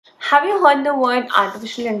Have you heard the word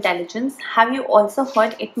artificial intelligence? Have you also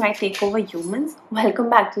heard it might take over humans? Welcome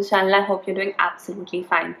back to the channel. I hope you're doing absolutely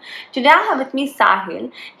fine. Today I have with me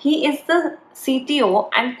Sahil. He is the CTO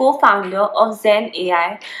and co-founder of Zen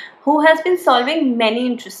AI, who has been solving many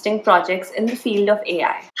interesting projects in the field of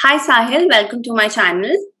AI. Hi Sahil, welcome to my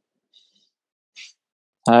channel.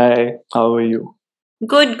 Hi, how are you?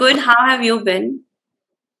 Good, good. How have you been?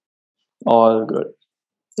 All good.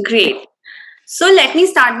 Great. So let me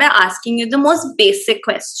start by asking you the most basic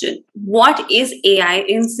question. What is AI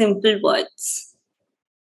in simple words?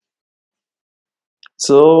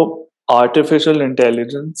 So, artificial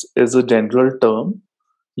intelligence is a general term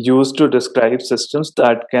used to describe systems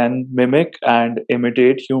that can mimic and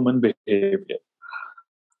imitate human behavior.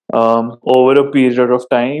 Over a period of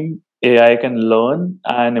time, AI can learn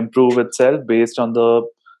and improve itself based on the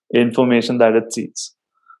information that it sees.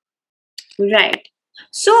 Right.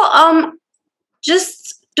 So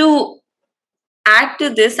just to add to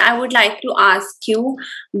this, I would like to ask you,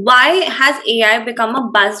 why has AI become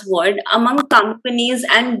a buzzword among companies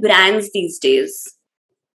and brands these days?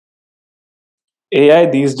 AI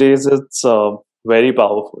these days is very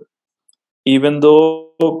powerful, even though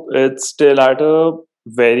it's still at a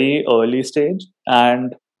very early stage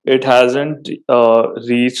and it hasn't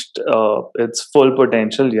reached its full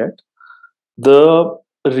potential yet. The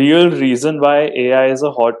real reason why AI is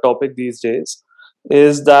a hot topic these days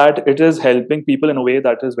is that it is helping people in a way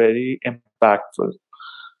that is very impactful.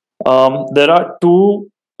 There are two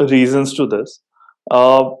reasons to this.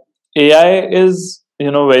 AI is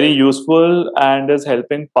very useful and is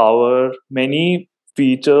helping power many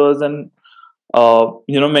features and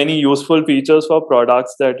many useful features for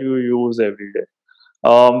products that you use every day.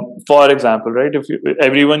 For example, right, if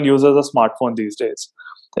everyone uses a smartphone these days,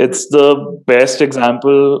 it's the best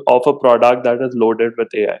example of a product that is loaded with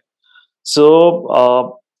AI.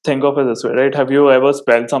 So think of it this way, right? Have you ever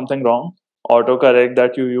spelled something wrong? Autocorrect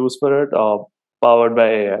that you use for it, powered by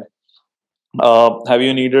AI. Have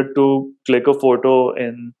you needed to click a photo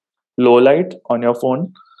in low light on your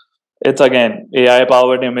phone? It's again AI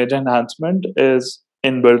powered image enhancement is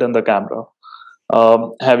inbuilt in the camera.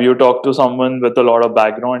 Have you talked to someone with a lot of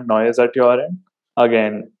background noise at your end?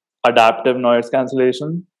 Again, adaptive noise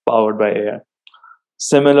cancellation powered by AI.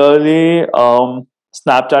 Similarly,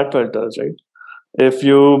 Snapchat filters, right? If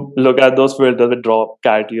you look at those filters that draw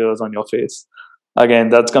cat ears on your face, again,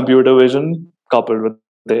 that's computer vision coupled with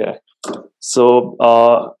AI. So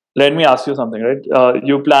let me ask you something, right?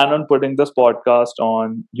 You plan on putting this podcast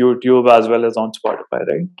on YouTube as well as on Spotify,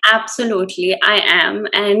 right? Absolutely, I am,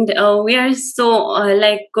 and we are so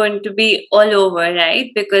like going to be all over, right?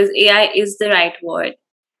 Because AI is the right word.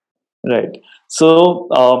 Right.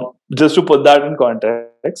 So just to put that in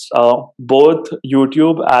context, both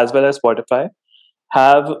YouTube as well as Spotify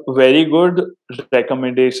have very good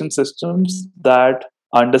recommendation systems that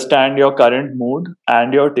understand your current mood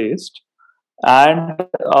and your taste, and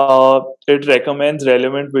it recommends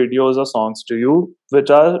relevant videos or songs to you which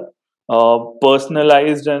are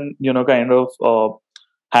personalized and kind of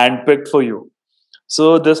handpicked for you.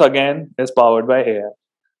 So this again is powered by AI.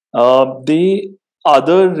 The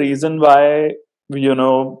other reason why you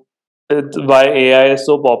know why AI is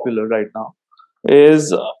so popular right now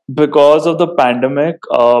is because of the pandemic.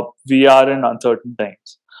 We are in uncertain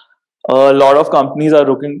times. A lot of companies are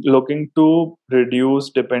looking to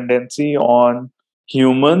reduce dependency on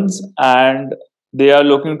humans, and they are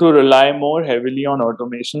looking to rely more heavily on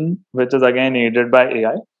automation, which is again aided by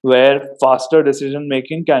AI, where faster decision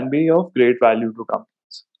making can be of great value to companies.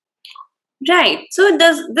 Right. So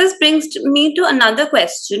does this brings me to another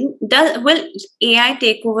question. Will AI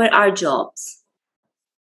take over our jobs?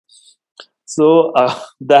 So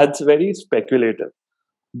that's very speculative,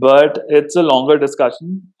 but it's a longer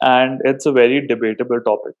discussion and it's a very debatable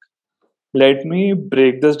topic. Let me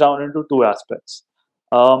break this down into two aspects.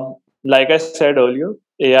 Like I said earlier,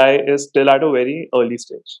 AI is still at a very early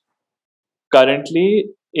stage. Currently,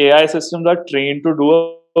 AI systems are trained to do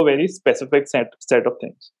a very specific set of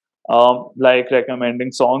things, like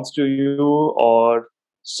recommending songs to you or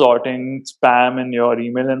sorting spam in your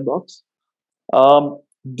email inbox.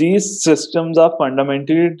 These systems are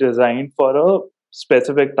fundamentally designed for a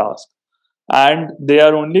specific task, and they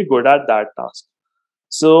are only good at that task.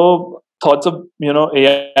 So thoughts of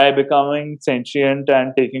AI becoming sentient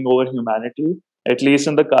and taking over humanity, at least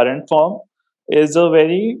in the current form, is a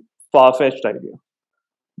very far fetched idea.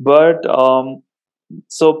 But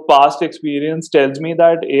so past experience tells me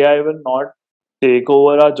that AI will not take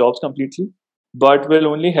over our jobs completely, but will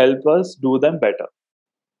only help us do them better.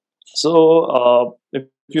 So if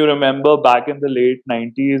you remember back in the late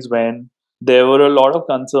 90s when there were a lot of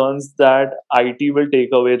concerns that IT will take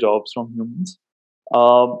away jobs from humans.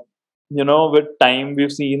 Um, with time,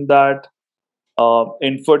 we've seen that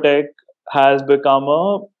infotech has become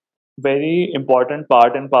a very important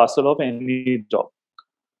part and parcel of any job,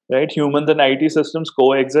 right? Humans and IT systems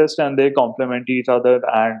coexist and they complement each other,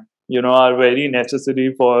 and are very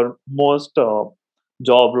necessary for most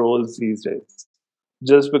job roles these days,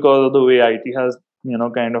 just because of the way IT has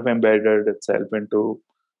kind of embedded itself into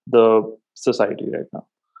the society right now.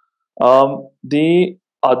 The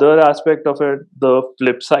other aspect of it, the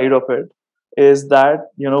flip side of it, is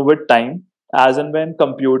that with time, as and when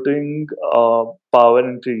computing power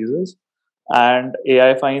increases and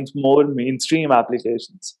AI finds more mainstream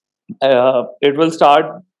applications, it will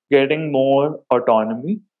start getting more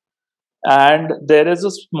autonomy, and there is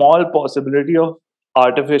a small possibility of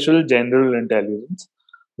artificial general intelligence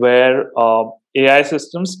where AI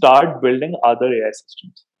systems start building other AI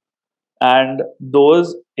systems, and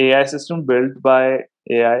those AI systems built by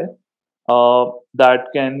AI that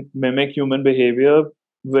can mimic human behavior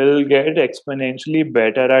will get exponentially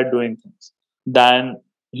better at doing things than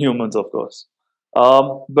humans, of course.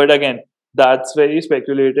 But again, that's very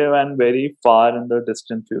speculative and very far in the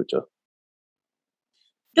distant future.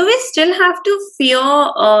 Do we still have to fear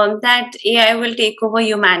that AI will take over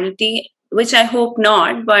humanity? Which I hope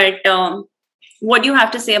not, but what do you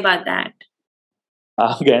have to say about that?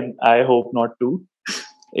 Again, I hope not to.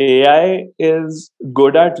 AI is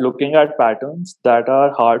good at looking at patterns that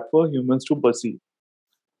are hard for humans to perceive,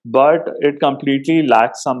 but it completely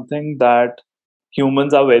lacks something that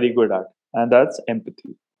humans are very good at, and that's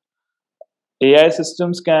empathy. AI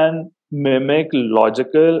systems can mimic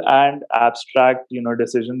logical and abstract,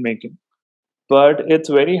 decision making, but it's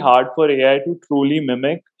very hard for AI to truly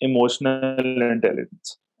mimic emotional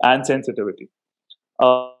intelligence and sensitivity.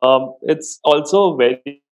 It's also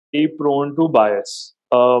very prone to bias.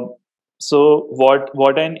 So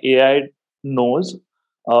what an AI knows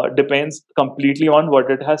depends completely on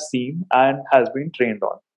what it has seen and has been trained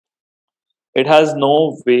on. It has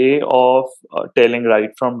no way of telling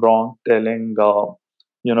right from wrong, telling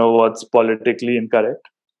what's politically incorrect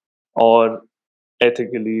or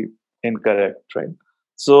ethically incorrect, right?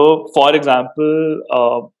 So, for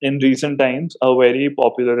example, in recent times, a very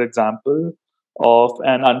popular example of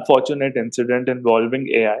an unfortunate incident involving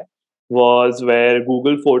AI was where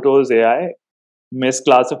Google Photos AI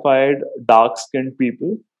misclassified dark-skinned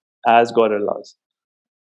people as gorillas,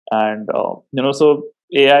 and so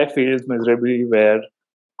AI fails miserably where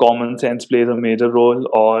common sense plays a major role,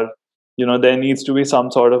 or there needs to be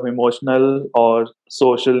some sort of emotional or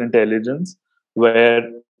social intelligence where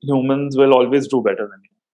humans will always do better than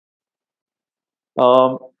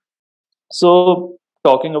you. So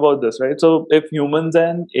talking about this, right? So if humans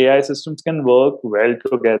and AI systems can work well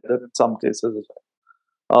together in some cases as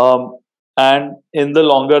well, and in the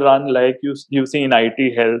longer run, like you see in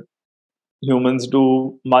IT health, humans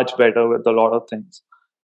do much better with a lot of things.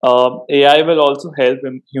 AI will also help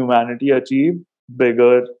humanity achieve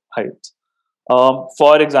bigger heights.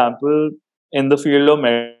 For example, in the field of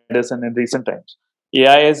medicine in recent times,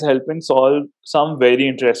 AI is helping solve some very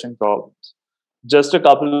interesting problems. Just a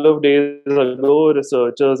couple of days ago,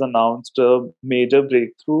 researchers announced a major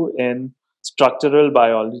breakthrough in structural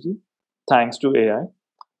biology thanks to AI.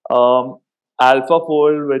 Um,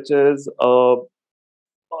 AlphaFold, which is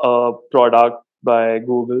a product by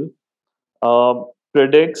Google,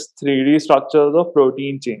 predicts 3D structures of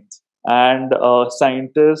protein chains, and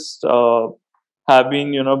scientists have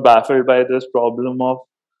been baffled by this problem of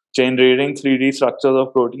generating 3D structures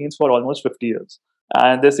of proteins for almost 50 years.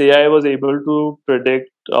 And this AI was able to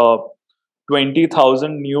predict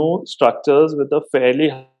 20,000 new structures with a fairly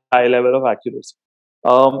high level of accuracy.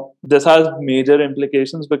 This has major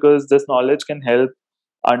implications because this knowledge can help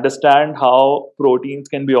understand how proteins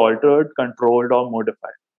can be altered, controlled, or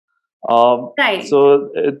modified. Right.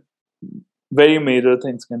 So very major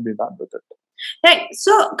things can be done with it. Right.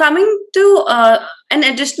 So, coming to an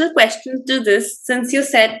additional question to this, since you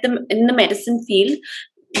said in the medicine field,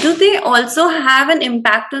 do they also have an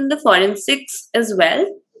impact on the forensics as well?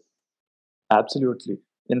 Absolutely.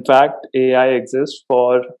 In fact, AI exists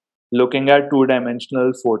for looking at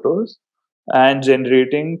two-dimensional photos and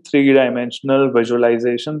generating three-dimensional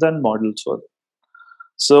visualizations and models for them.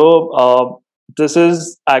 So this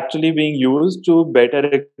is actually being used to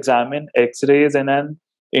better examine X-rays in an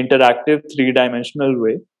interactive three-dimensional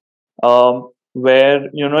way, where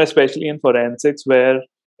especially in forensics, where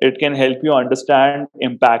it can help you understand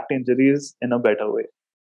impact injuries in a better way.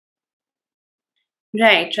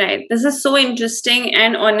 Right, right. This is so interesting,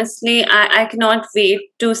 and honestly, I cannot wait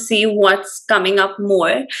to see what's coming up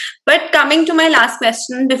more. But coming to my last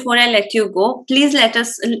question before I let you go, please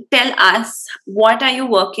tell us what are you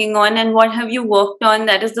working on and what have you worked on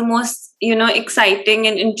that is the most, exciting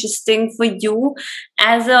and interesting for you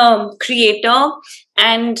as a creator,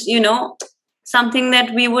 and something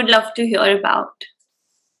that we would love to hear about.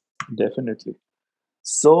 Definitely.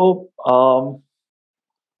 So,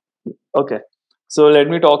 okay. So let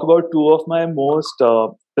me talk about two of my most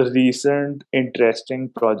recent interesting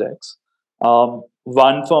projects.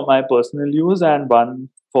 One for my personal use and one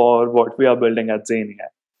for what we are building at Zania.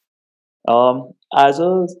 As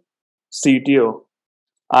a CTO,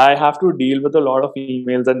 I have to deal with a lot of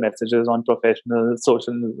emails and messages on professional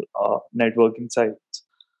social networking sites.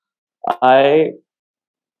 I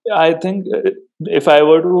I think if I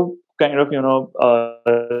were to kind of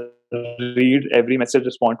read every message,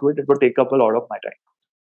 respond to it, it would take up a lot of my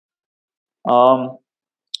time.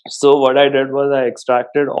 So what I did was I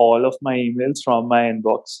extracted all of my emails from my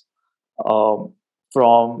inbox, um,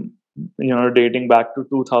 from dating back to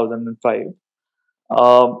 2005.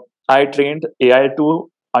 I trained AI to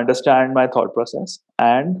understand my thought process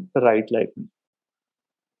and write like me.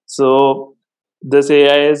 So this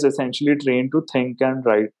AI is essentially trained to think and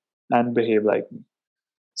write and behave like me.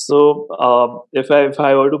 So if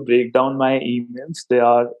I were to break down my emails, they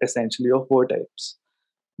are essentially of four types.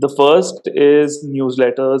 The first is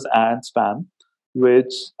newsletters and spam,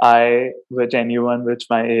 which my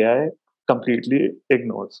AI completely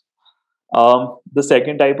ignores. The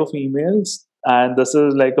second type of emails, and this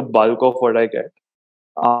is like a bulk of what I get,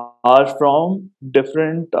 are from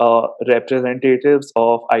different representatives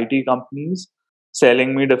of IT companies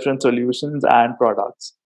selling me different solutions and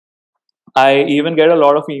products. I even get a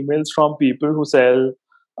lot of emails from people who sell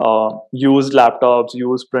used laptops,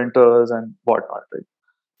 used printers, and whatnot. Right?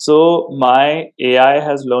 So my AI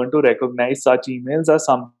has learned to recognize such emails as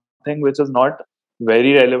something which is not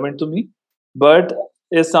very relevant to me, but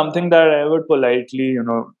is something that I would politely,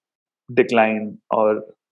 decline or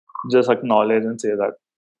just acknowledge and say that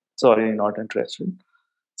sorry, not interested.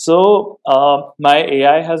 So my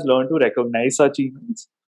AI has learned to recognize such emails,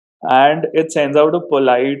 and it sends out a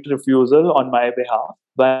polite refusal on my behalf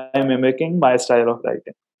by mimicking my style of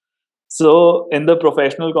writing. So, in the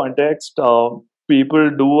professional context, people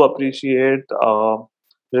do appreciate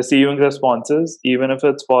receiving responses, even if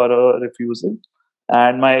it's for a refusal.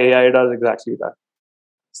 And my AI does exactly that.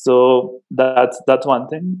 So that's one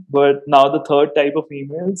thing. But now the third type of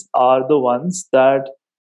emails are the ones that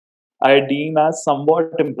I deem as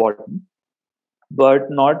somewhat important, but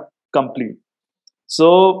not complete.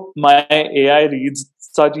 So my AI reads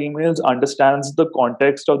such emails, understands the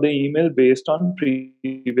context of the email based on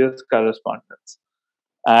previous correspondence,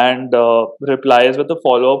 and replies with a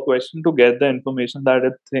follow-up question to get the information that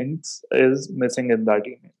it thinks is missing in that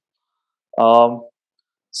email. Um,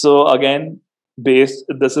 so again, this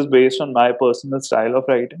is based on my personal style of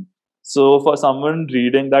writing. So for someone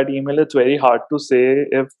reading that email, it's very hard to say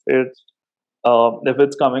if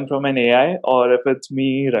it's coming from an AI or if it's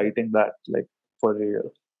me writing that like for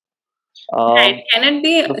real. Right. Um, Can it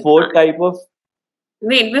be? the fourth type of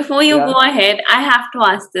Wait, before you go yeah, ahead, I have to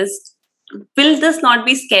ask this. Will this not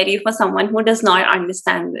be scary for someone who does not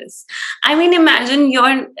understand this? I mean, imagine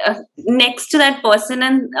you're next to that person,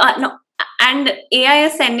 and no, and AI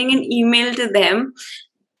is sending an email to them,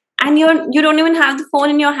 and you don't even have the phone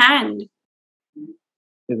in your hand.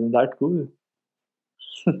 isn't that cool?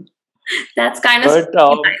 That's kind of But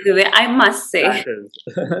scary, by the way, I must say. that is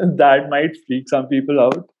that might freak some people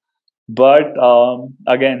out. But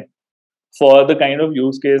again, for the kind of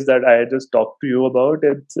use case that I just talked to you about,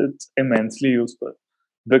 it's immensely useful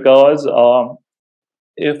because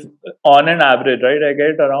if on an average, right, I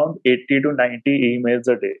get around 80 to 90 emails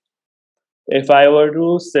a day. If I were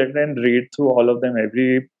to sit and read through all of them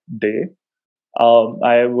every day,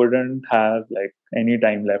 I wouldn't have like any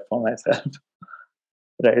time left for myself,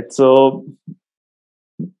 right? So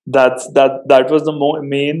that was the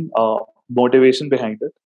main motivation behind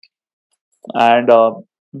it, and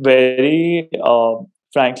very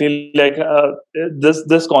frankly, like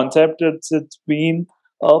this concept, it's been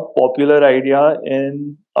a popular idea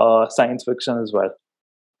in science fiction as well.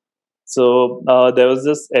 So there was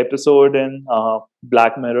this episode in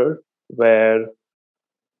Black Mirror where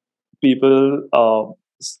people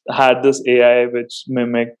had this AI which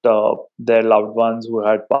mimicked their loved ones who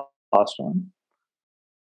had passed on.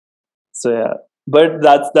 So yeah, but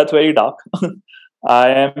that's very dark. I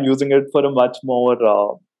am using it for a much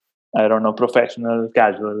more I don't know, professional,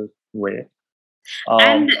 casual way.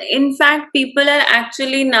 And in fact, people are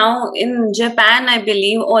actually now in Japan, I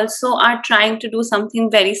believe, also are trying to do something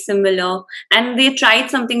very similar. And they tried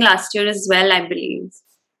something last year as well, I believe.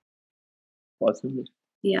 Possibly.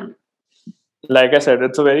 Yeah. Like I said,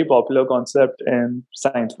 it's a very popular concept in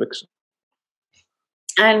science fiction.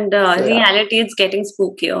 And So, yeah, reality is getting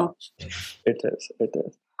spookier. it is. It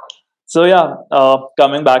is. So yeah,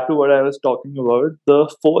 coming back to what I was talking about,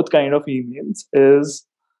 the fourth kind of emails is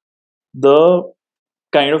the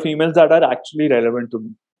kind of emails that are actually relevant to me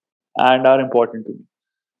and are important to me.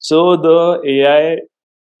 So the AI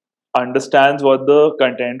understands what the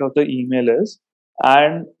content of the email is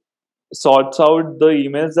and sorts out the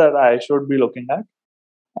emails that I should be looking at,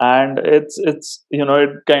 and it's it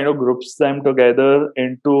kind of groups them together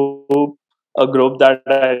into a group that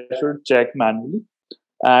I should check manually.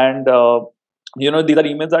 And these are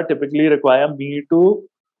emails that typically require me to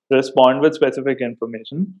respond with specific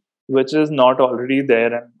information which is not already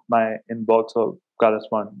there in my inbox or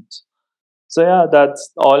correspondence. So yeah,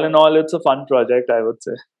 that's all in all, it's a fun project, I would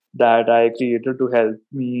say, that I created to help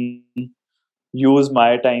me use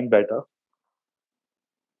my time better.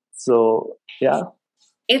 So yeah,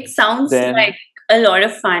 It sounds then like a lot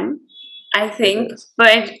of fun, I it think. is.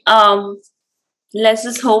 But let's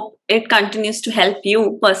just hope it continues to help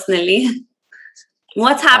you personally.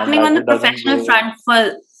 What's And happening that on the it doesn't professional go. front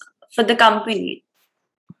for the company?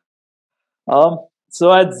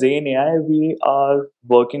 So at Zane AI, we are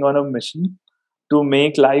working on a mission to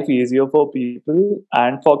make life easier for people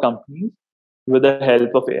and for companies with the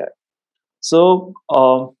help of AI. So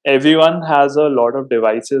everyone has a lot of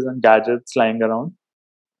devices and gadgets lying around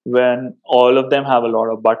when all of them have a lot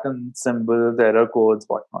of buttons, symbols, error codes,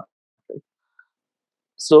 whatnot. Right?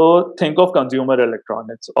 So think of consumer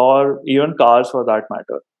electronics or even cars for that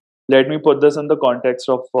matter. Let me put this in the context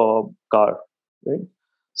of car, right?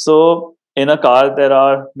 So in a car, there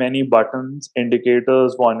are many buttons,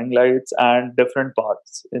 indicators, warning lights, and different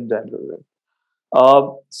parts in general.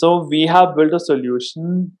 Right? So we have built a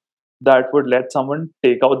solution that would let someone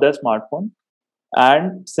take out their smartphone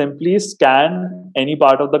and simply scan any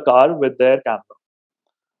part of the car with their camera.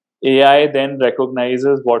 AI then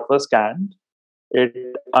recognizes what was scanned,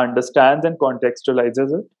 it understands and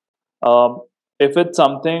contextualizes it. If it's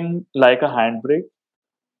something like a handbrake,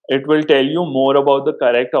 it will tell you more about the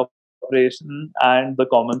correct operation and the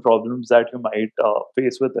common problems that you might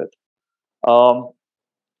face with it. Um,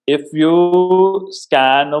 if you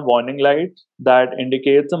scan a warning light that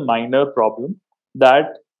indicates a minor problem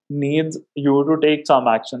that needs you to take some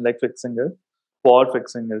action, like fixing it, for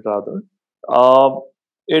fixing it rather, uh,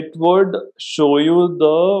 it would show you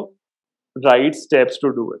the right steps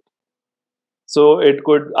to do it. So it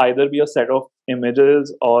could either be a set of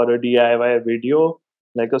images or a DIY video,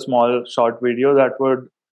 like a small short video that would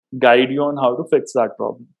guide you on how to fix that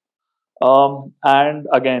problem. And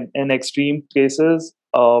again, in extreme cases,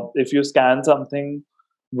 if you scan something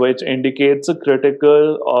which indicates a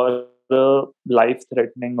critical or a life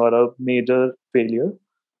threatening or a major failure,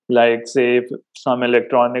 like say if some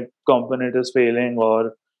electronic component is failing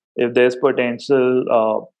or if there's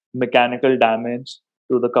potential mechanical damage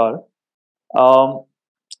to the car, um,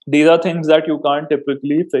 these are things that you can't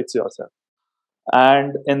typically fix yourself.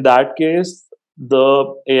 And in that case,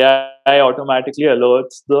 the AI automatically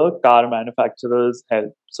alerts the car manufacturer's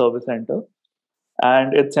help service center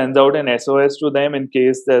and it sends out an SOS to them in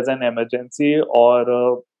case there's an emergency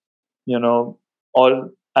or, you know, or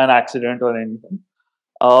an accident or anything.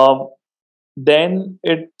 Um, then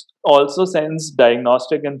it also sends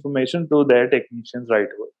diagnostic information to their technicians right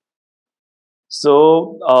away.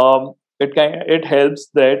 So it helps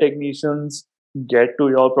their technicians get to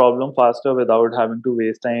your problem faster without having to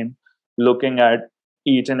waste time looking at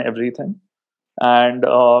each and everything, and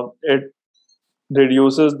it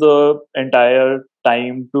reduces the entire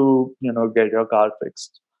time to get your car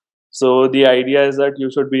fixed. So the idea is that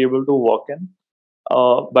you should be able to walk in.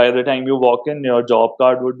 By the time you walk in, your job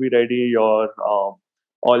card would be ready. Your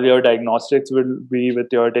all your diagnostics will be with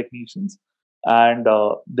your technicians, and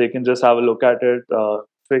they can just have a look at it,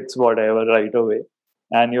 fix whatever right away,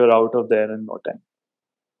 and you're out of there in no time.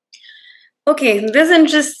 Okay,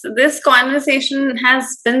 this conversation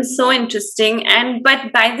has been so interesting, and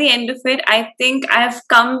but by the end of it, I think I've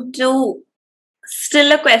come to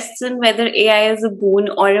still a question whether AI is a boon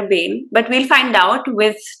or a bane, but we'll find out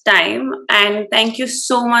with time. And thank you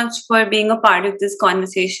so much for being a part of this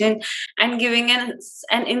conversation and giving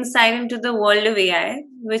an insight into the world of AI,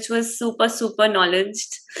 which was super, super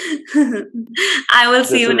knowledged. I will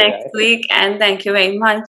see This you is next AI. week, and thank you very much.